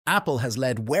Apple has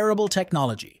led wearable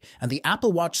technology, and the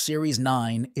Apple Watch Series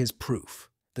 9 is proof.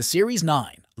 The Series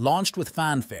 9, launched with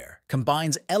fanfare,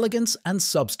 combines elegance and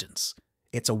substance.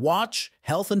 It's a watch,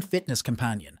 health and fitness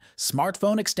companion,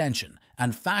 smartphone extension,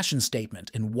 and fashion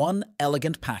statement in one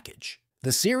elegant package.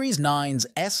 The Series 9's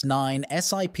S9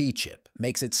 SiP chip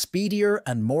makes it speedier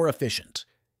and more efficient.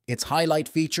 Its highlight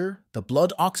feature, the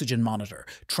blood oxygen monitor,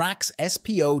 tracks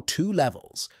SpO2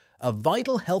 levels, a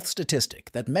vital health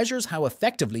statistic that measures how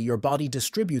effectively your body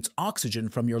distributes oxygen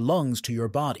from your lungs to your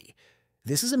body.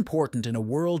 This is important in a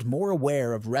world more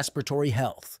aware of respiratory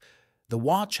health. The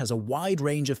watch has a wide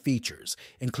range of features,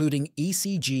 including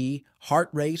ECG, heart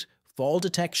rate, fall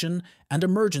detection, and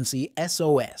emergency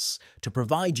SOS, to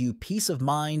provide you peace of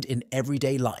mind in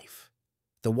everyday life.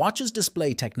 The watch's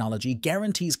display technology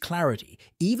guarantees clarity,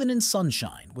 even in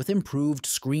sunshine, with improved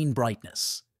screen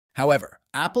brightness. However,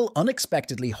 Apple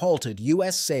unexpectedly halted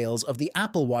US sales of the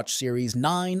Apple Watch Series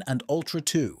 9 and Ultra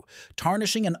 2,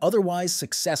 tarnishing an otherwise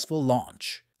successful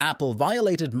launch. Apple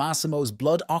violated Masimo's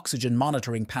blood oxygen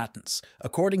monitoring patents,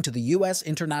 according to the US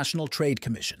International Trade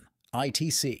Commission,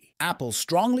 ITC. Apple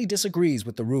strongly disagrees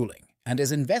with the ruling and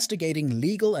is investigating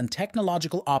legal and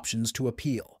technological options to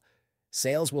appeal.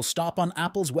 Sales will stop on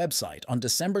Apple's website on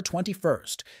December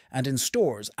 21st and in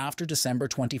stores after December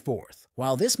 24th.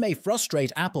 While this may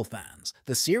frustrate Apple fans,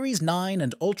 the Series 9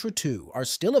 and Ultra 2 are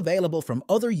still available from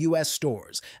other US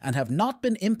stores and have not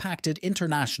been impacted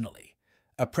internationally.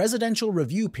 A presidential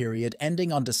review period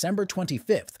ending on December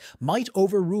 25th might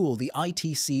overrule the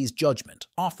ITC's judgment,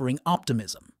 offering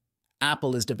optimism.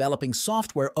 Apple is developing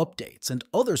software updates and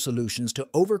other solutions to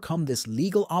overcome this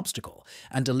legal obstacle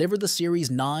and deliver the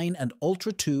Series 9 and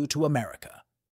Ultra 2 to America.